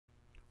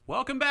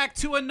Welcome back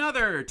to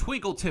another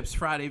Twinkle Tips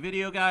Friday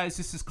video, guys.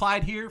 This is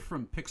Clyde here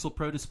from Pixel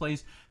Pro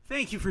Displays.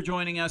 Thank you for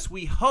joining us.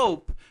 We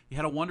hope you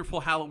had a wonderful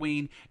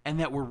Halloween and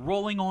that we're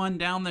rolling on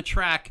down the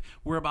track.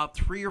 We're about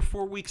 3 or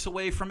 4 weeks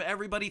away from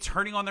everybody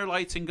turning on their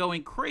lights and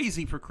going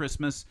crazy for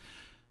Christmas.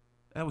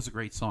 That was a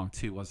great song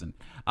too, wasn't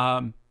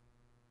it?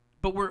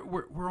 But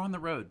we're on the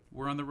road.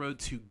 We're on the road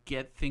to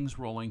get things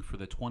rolling for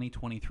the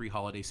 2023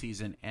 holiday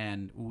season,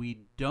 and we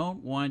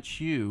don't want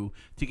you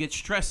to get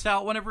stressed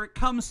out whenever it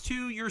comes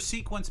to your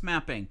sequence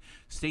mapping.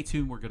 Stay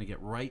tuned. We're going to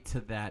get right to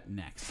that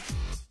next.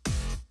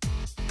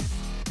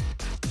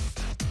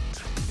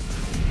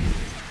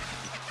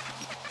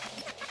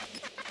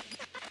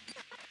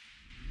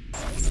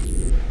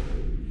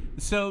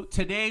 So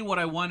today what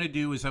I want to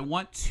do is I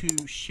want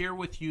to share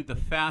with you the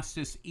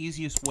fastest,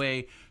 easiest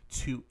way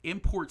to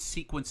import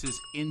sequences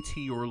into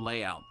your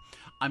layout.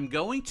 I'm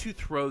going to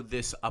throw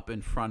this up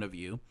in front of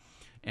you,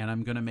 and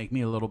I'm going to make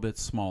me a little bit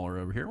smaller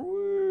over here.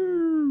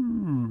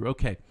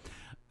 Okay,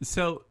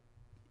 so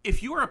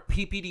if you are a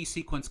PPD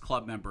Sequence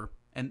Club member,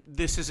 and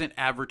this isn't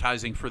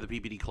advertising for the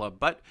PPD Club,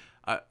 but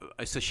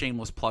it's a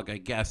shameless plug, I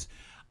guess.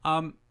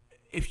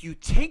 If you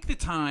take the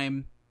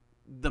time,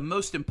 the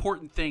most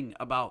important thing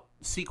about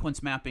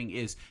sequence mapping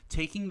is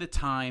taking the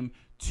time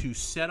to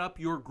set up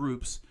your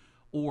groups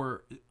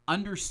or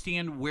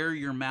understand where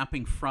you're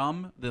mapping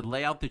from, the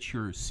layout that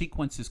your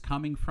sequence is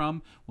coming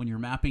from when you're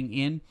mapping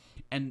in,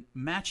 and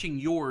matching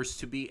yours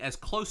to be as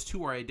close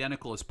to or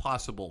identical as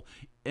possible.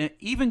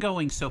 Even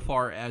going so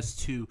far as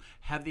to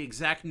have the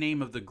exact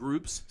name of the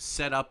groups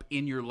set up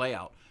in your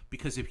layout.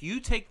 Because if you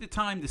take the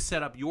time to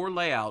set up your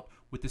layout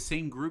with the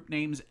same group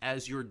names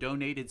as your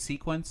donated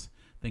sequence,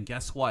 then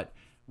guess what?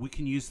 We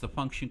can use the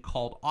function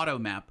called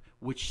Automap,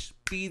 which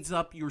speeds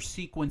up your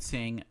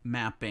sequencing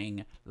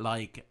mapping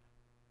like,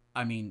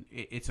 I mean,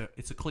 it's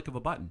a click of a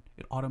button.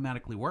 It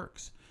automatically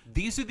works.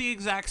 These are the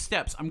exact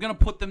steps. I'm going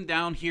to put them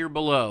down here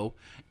below,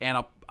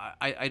 and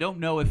I don't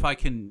know if I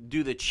can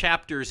do the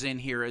chapters in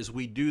here as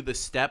we do the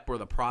step or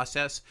the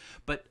process,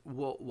 but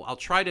I'll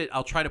try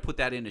to put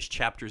that in as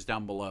chapters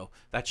down below.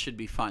 That should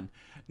be fun.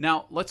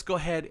 Now, let's go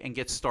ahead and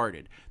get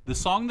started. The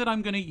song that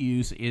I'm going to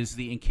use is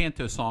the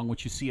Encanto song,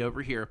 which you see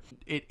over here.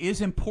 It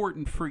is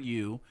important for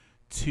you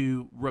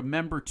to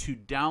remember to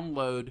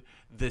download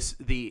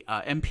the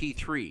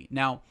MP3.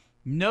 Now,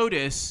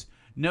 notice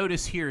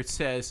here it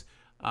says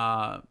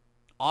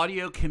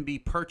audio can be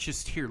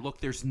purchased here.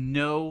 Look, there's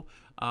no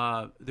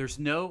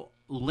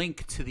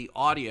link to the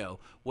audio.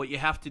 What you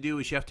have to do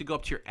is you have to go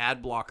up to your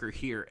ad blocker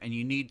here, and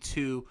you need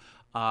to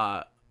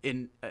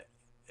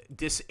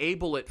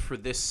disable it for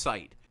this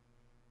site.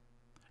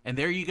 And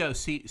there you go.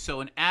 See,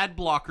 so an ad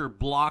blocker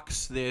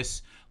blocks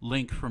this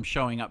link from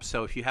showing up.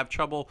 So if you have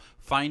trouble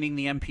finding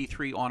the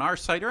MP3 on our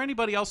site or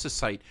anybody else's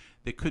site,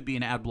 there could be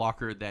an ad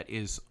blocker that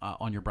is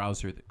on your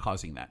browser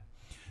causing that.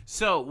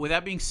 So with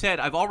that being said,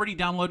 I've already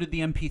downloaded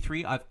the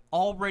MP3. I've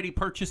already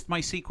purchased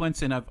my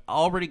sequence, and I've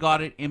already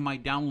got it in my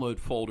download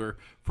folder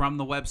from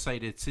the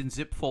website. It's in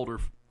zip folder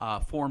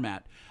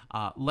format.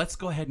 Let's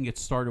go ahead and get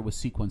started with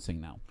sequencing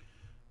now.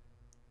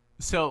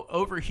 So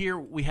over here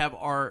we have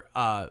our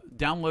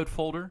download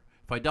folder.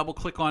 If I double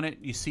click on it,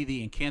 you see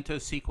the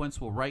Encanto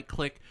sequence. We'll right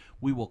click.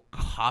 We will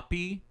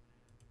copy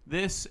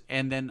this,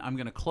 and then I'm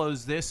going to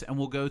close this, and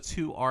we'll go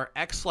to our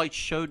xLights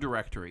show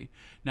directory.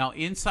 Now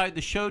inside the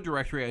show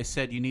directory, I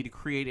said you need to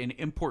create an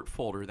import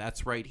folder.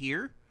 That's right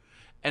here.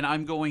 And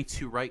I'm going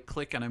to right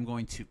click, and I'm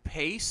going to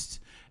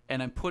paste,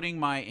 and I'm putting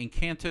my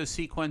Encanto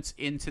sequence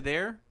into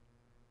there.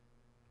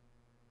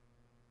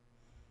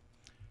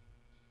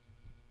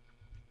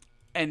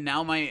 And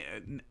now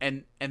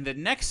and the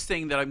next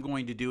thing that I'm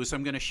going to do is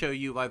I'm going to show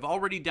you, I've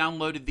already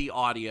downloaded the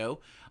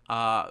audio.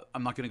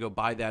 I'm not going to go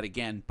buy that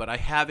again, but I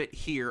have it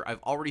here.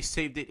 I've already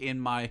saved it in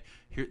my,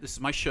 here, this is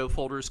my show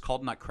folder. It's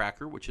called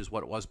Nutcracker, which is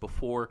what it was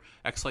before.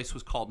 xLights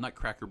was called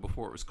Nutcracker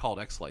before it was called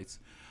xLights.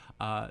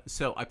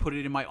 So I put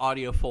it in my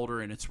audio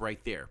folder, and it's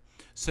right there.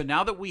 So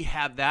now that we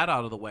have that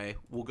out of the way,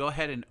 we'll go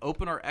ahead and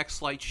open our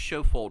xLights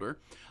show folder.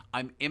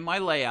 I'm in my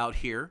layout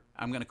here.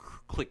 I'm going to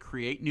click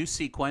Create New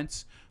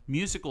Sequence,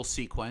 Musical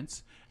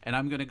Sequence, and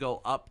I'm going to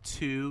go up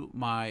to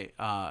my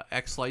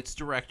xLights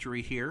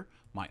directory here,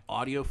 my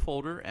audio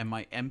folder, and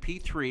my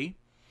MP3,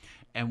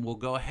 and we'll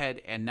go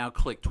ahead and now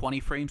click 20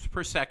 frames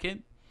per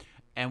second,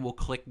 and we'll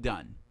click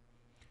Done.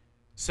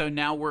 So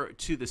now we're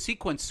to the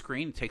sequence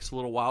screen. It takes a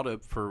little while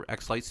for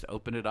xLights to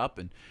open it up,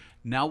 and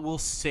now we'll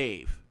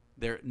save.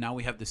 Now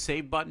we have the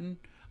Save button.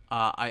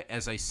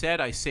 As I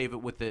said, I save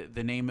it with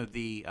the name of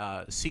the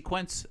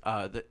sequence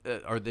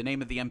or the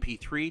name of the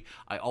MP3.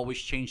 I always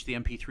change the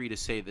MP3 to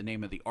say the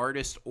name of the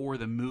artist or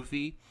the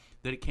movie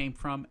that it came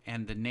from,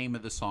 and the name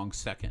of the song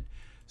second.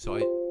 So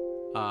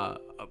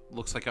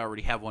looks like I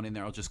already have one in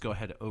there. I'll just go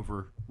ahead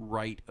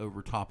overwrite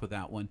over top of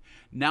that one.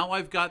 Now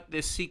I've got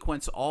this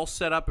sequence all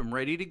set up and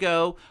ready to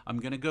go. I'm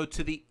going to go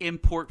to the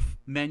Import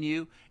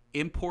menu,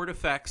 Import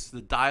Effects.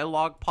 The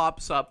dialog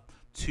pops up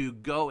to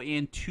go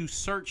in to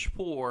search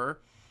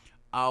for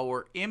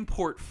our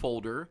import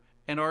folder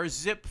and our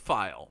zip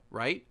file,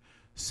 right?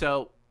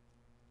 So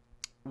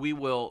we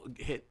will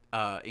hit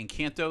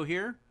Encanto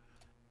here,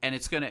 and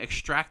it's going to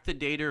extract the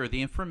data or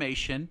the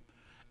information.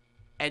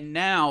 And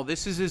now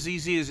this is as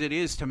easy as it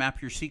is to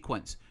map your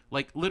sequence.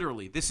 Like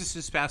literally, this is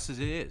as fast as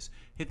it is.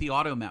 Hit the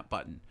Automap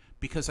button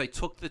because I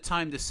took the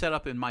time to set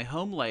up in my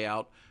home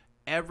layout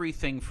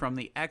everything from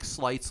the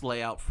xLights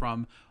layout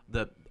from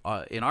the,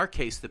 in our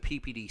case, the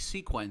PPD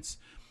sequence.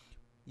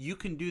 You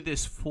can do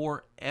this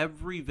for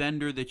every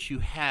vendor that you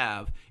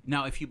have.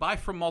 Now, if you buy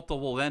from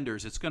multiple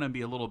vendors, it's going to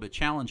be a little bit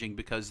challenging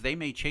because they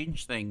may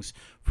change things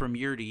from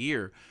year to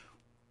year.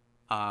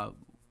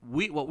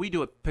 What we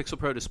do at Pixel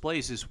Pro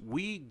Displays is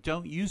we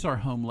don't use our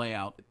home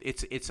layout.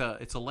 It's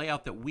a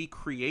layout that we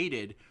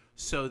created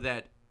so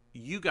that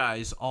you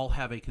guys all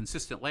have a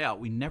consistent layout.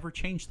 We never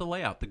change the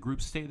layout. The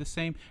groups stay the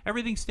same.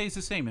 Everything stays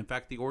the same. In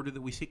fact, the order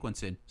that we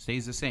sequence in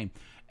stays the same.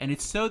 And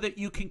it's so that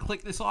you can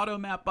click this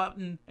Automap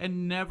button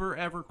and never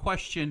ever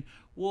question,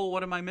 well,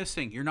 what am I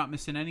missing? You're not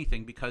missing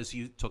anything because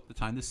you took the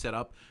time to set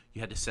up. You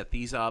had to set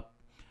these up.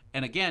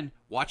 And again,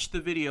 watch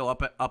the video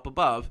up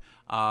above.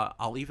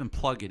 I'll even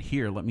plug it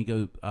here. Let me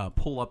go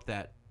pull up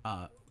that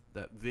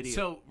video.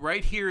 So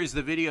right here is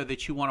the video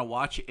that you want to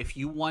watch. If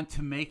you want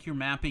to make your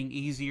mapping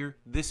easier,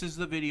 this is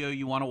the video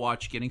you want to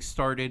watch getting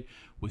started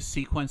with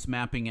sequence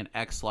mapping and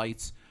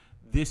xLights.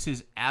 This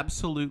is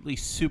absolutely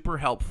super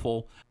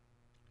helpful.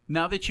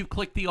 Now that you've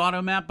clicked the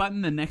Automap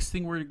button, the next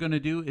thing we're going to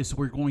do is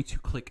we're going to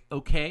click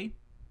OK.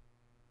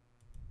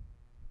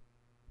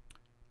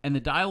 And the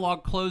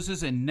dialog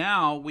closes, and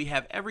now we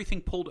have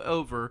everything pulled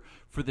over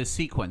for the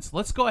sequence.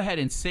 Let's go ahead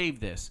and save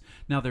this.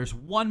 Now there's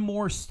one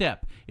more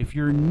step. If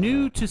you're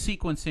new to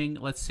sequencing,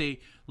 let's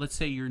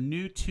say you're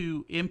new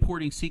to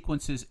importing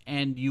sequences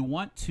and you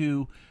want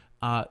to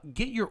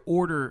get your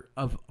order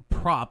of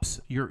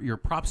props, your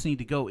props need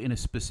to go in a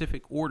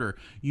specific order.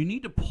 You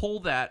need to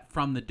pull that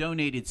from the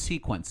donated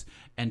sequence.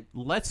 And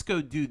let's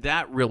go do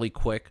that really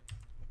quick.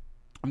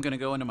 I'm going to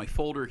go into my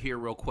folder here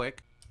real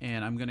quick.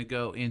 And I'm going to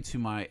go into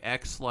my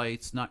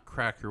xLights,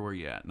 Nutcracker, where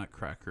you at?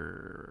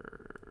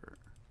 Nutcracker.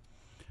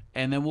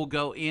 And then we'll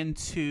go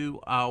into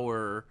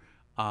our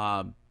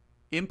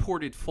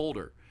imported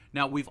folder.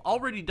 Now, we've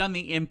already done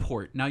the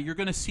import. Now, you're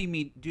going to see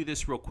me do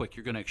this real quick.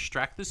 You're going to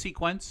extract the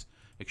sequence,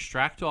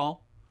 extract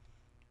all,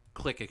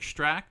 click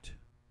extract.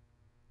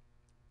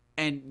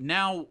 And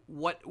now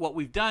what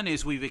we've done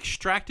is we've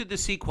extracted the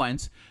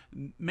sequence.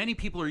 Many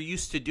people are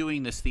used to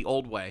doing this the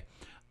old way.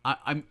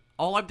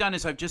 All I've done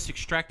is I've just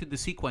extracted the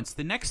sequence.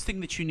 The next thing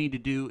that you need to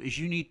do is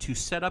you need to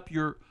set up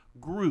your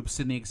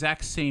groups in the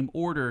exact same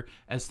order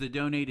as the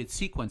donated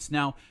sequence.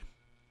 Now,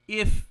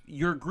 if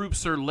your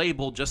groups are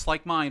labeled just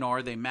like mine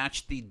are, they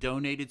match the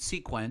donated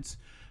sequence,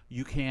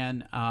 you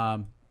can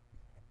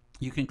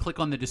click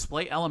on the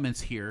display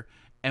elements here,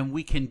 and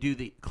we can do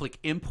the click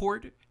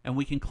import, and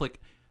we can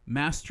click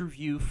master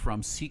view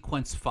from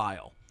sequence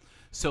file.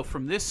 So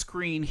from this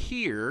screen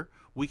here,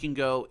 we can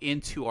go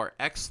into our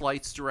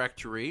xLights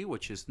directory,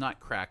 which is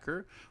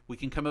Nutcracker. We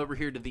can come over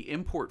here to the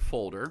import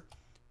folder.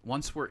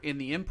 Once we're in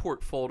the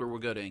import folder, we'll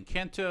go to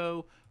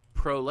Encanto,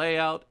 Pro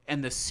Layout,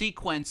 and the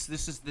sequence.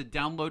 This is the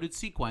downloaded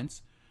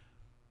sequence.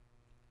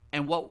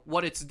 And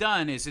what it's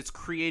done is it's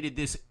created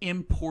this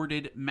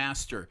imported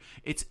master.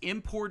 It's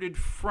imported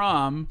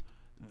from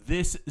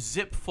this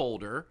zip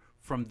folder,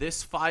 from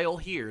this file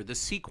here, the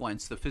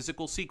sequence, the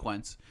physical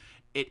sequence.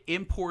 It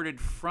imported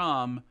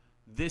from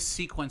this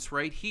sequence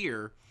right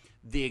here,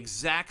 the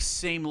exact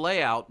same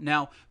layout.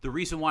 Now, the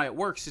reason why it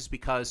works is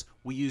because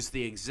we use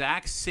the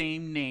exact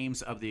same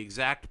names of the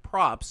exact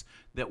props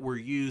that were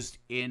used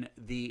in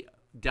the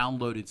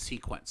downloaded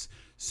sequence.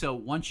 So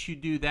once you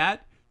do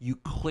that, you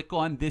click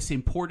on this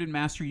imported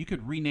master. You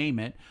could rename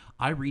it.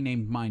 I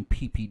renamed mine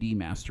PPD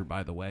master,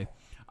 by the way.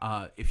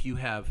 If you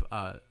have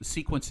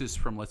sequences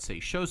from, let's say,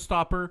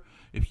 Showstopper,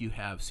 if you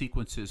have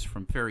sequences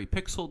from Fairy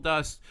Pixel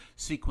Dust,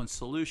 Sequence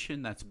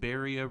Solution, that's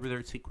Barry over there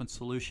at Sequence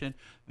Solution.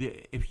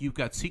 If you've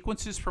got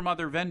sequences from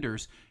other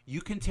vendors,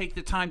 you can take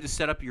the time to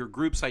set up your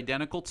groups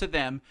identical to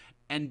them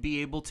and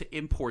be able to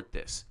import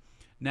this.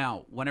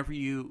 Now, whenever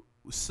you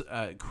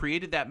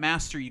created that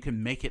master, you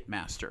can make it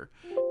master.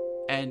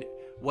 And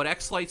what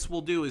xLights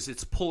will do is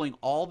it's pulling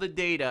all the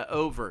data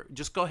over.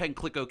 Just go ahead and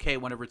click OK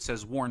whenever it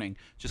says warning.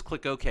 Just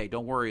click OK.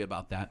 Don't worry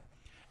about that.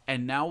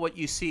 And now what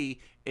you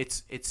see,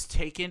 it's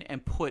taken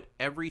and put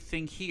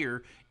everything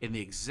here in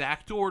the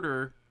exact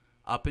order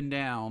up and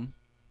down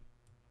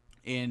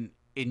in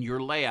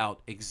your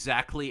layout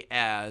exactly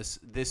as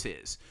this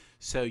is.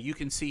 So you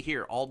can see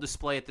here, all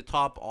display at the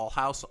top, all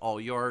house,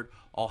 all yard,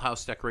 all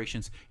house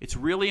decorations. It's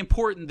really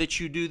important that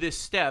you do this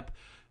step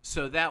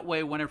so that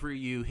way whenever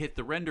you hit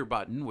the render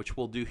button, which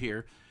we'll do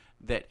here,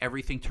 that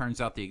everything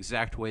turns out the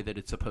exact way that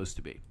it's supposed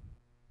to be.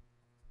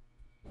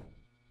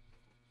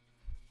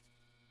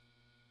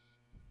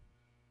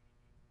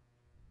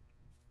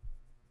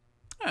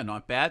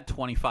 Not bad,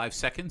 25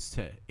 seconds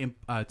to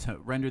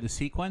render the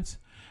sequence.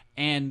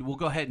 And we'll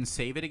go ahead and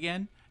save it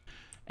again.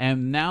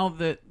 And now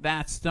that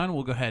that's done,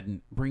 we'll go ahead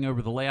and bring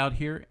over the layout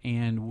here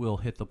and we'll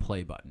hit the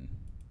play button.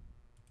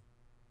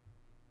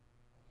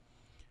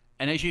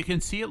 And as you can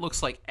see, it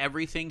looks like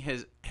everything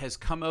has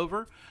come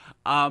over.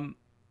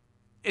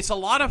 It's a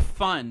lot of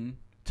fun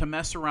to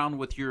mess around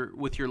with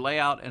your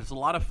layout, and it's a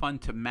lot of fun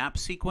to map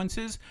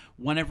sequences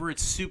whenever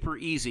it's super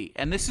easy.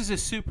 And this is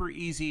as super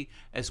easy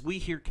as we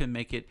here can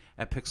make it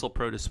at Pixel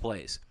Pro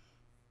Displays.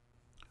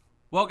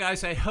 Well,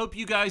 guys, I hope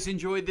you guys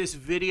enjoyed this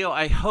video.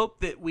 I hope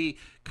that we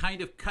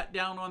kind of cut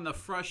down on the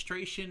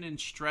frustration and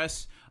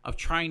stress of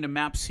trying to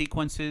map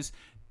sequences.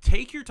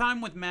 Take your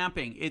time with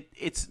mapping. It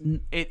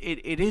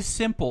is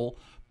simple,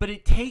 but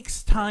it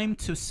takes time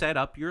to set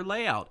up your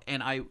layout.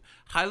 And I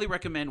highly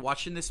recommend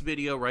watching this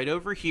video right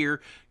over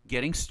here,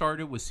 getting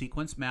started with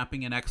sequence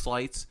mapping in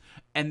xLights.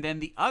 And then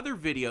the other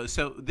video,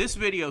 so this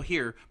video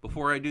here,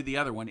 before I do the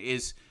other one,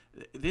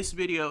 this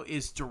video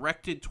is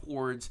directed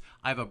towards,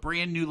 I have a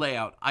brand new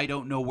layout. I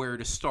don't know where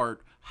to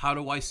start. How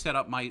do I set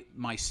up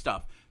my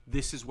stuff?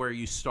 This is where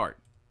you start.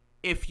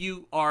 If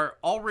you are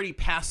already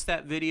past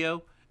that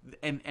video,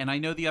 and I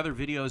know the other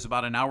video is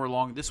about an hour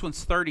long, this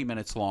one's 30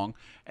 minutes long,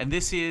 and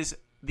this is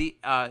the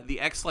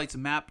xLights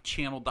map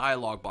channel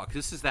dialog box.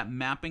 This is that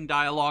mapping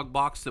dialog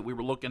box that we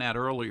were looking at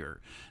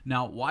earlier.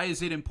 Now, why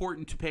is it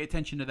important to pay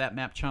attention to that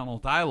map channel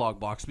dialog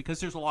box?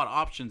 Because there's a lot of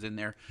options in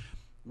there.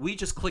 We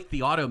just clicked the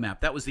Automap.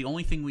 That was the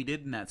only thing we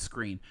did in that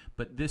screen.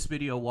 But this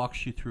video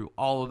walks you through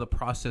all of the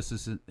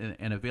processes and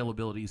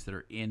availabilities that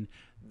are in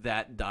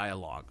that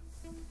dialog.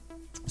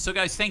 So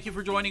guys, thank you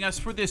for joining us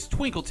for this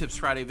Twinkle Tips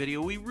Friday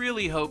video. We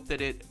really hope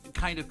that it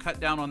kind of cut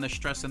down on the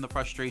stress and the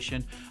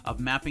frustration of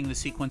mapping the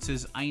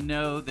sequences. I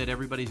know that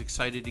everybody's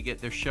excited to get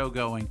their show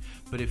going,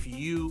 but if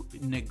you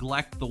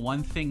neglect the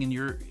one thing in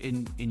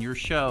your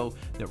show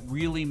that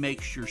really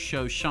makes your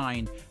show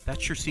shine,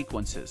 that's your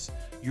sequences.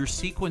 Your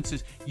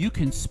sequences, you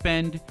can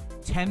spend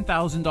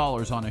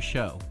 $10,000 on a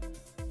show,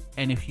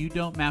 and if you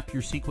don't map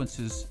your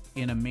sequences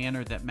in a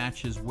manner that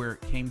matches where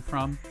it came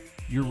from,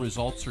 your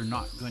results are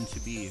not going to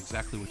be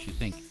exactly what you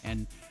think.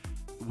 And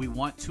we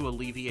want to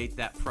alleviate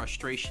that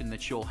frustration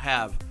that you'll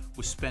have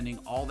with spending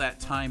all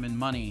that time and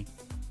money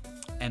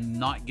and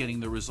not getting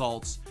the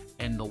results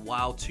and the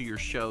wow to your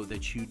show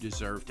that you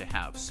deserve to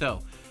have.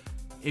 So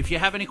if you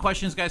have any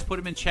questions, guys, put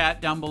them in chat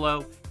down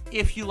below.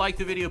 If you like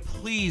the video,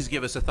 please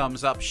give us a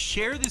thumbs up.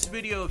 Share this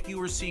video if you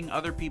are seeing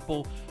other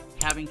people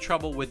having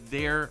trouble with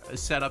their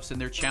setups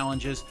and their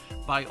challenges.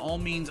 By all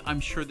means, I'm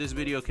sure this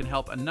video can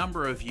help a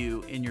number of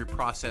you in your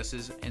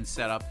processes and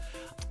setup.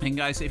 And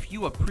guys, if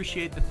you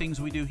appreciate the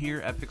things we do here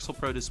at Pixel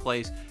Pro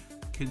Displays,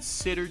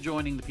 consider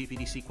joining the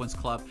PPD Sequence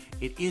Club.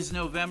 It is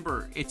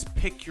November. It's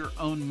pick your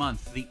own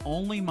month, the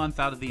only month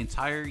out of the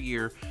entire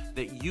year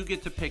that you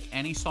get to pick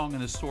any song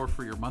in the store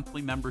for your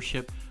monthly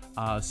membership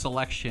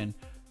selection.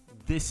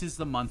 This is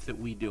the month that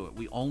we do it.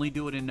 We only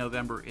do it in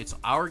November. It's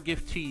our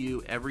gift to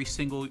you every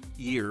single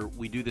year.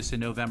 We do this in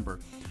November.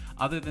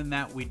 Other than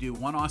that, we do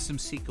one awesome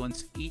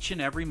sequence each and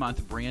every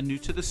month, brand new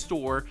to the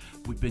store.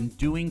 We've been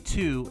doing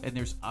 2, and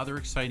there's other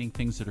exciting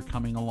things that are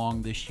coming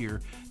along this year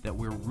that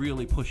we're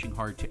really pushing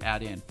hard to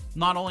add in.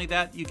 Not only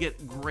that, you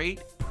get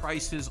great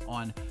prices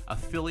on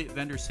affiliate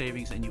vendor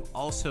savings, and you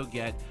also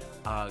get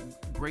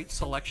great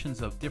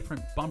selections of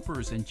different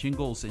bumpers and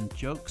jingles and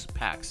jokes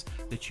packs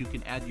that you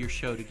can add to your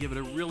show to give it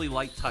a really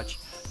light touch,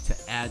 to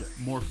add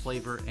more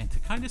flavor and to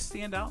kind of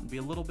stand out and be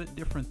a little bit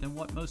different than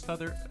what most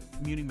other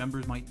community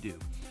members might do.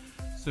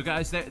 So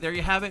guys, there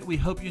you have it. We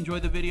hope you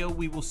enjoyed the video.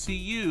 We will see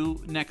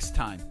you next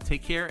time.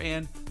 Take care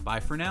and bye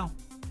for now.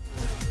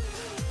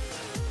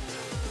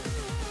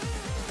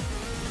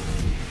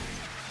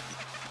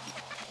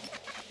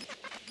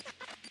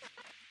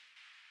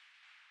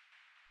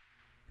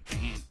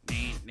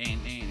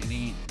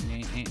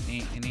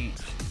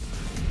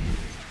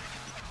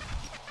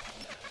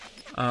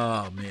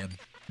 Oh man.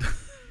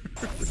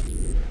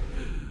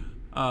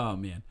 Oh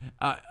man.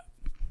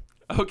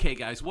 Okay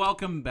guys,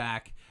 welcome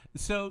back.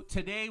 So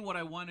today what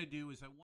I want to do is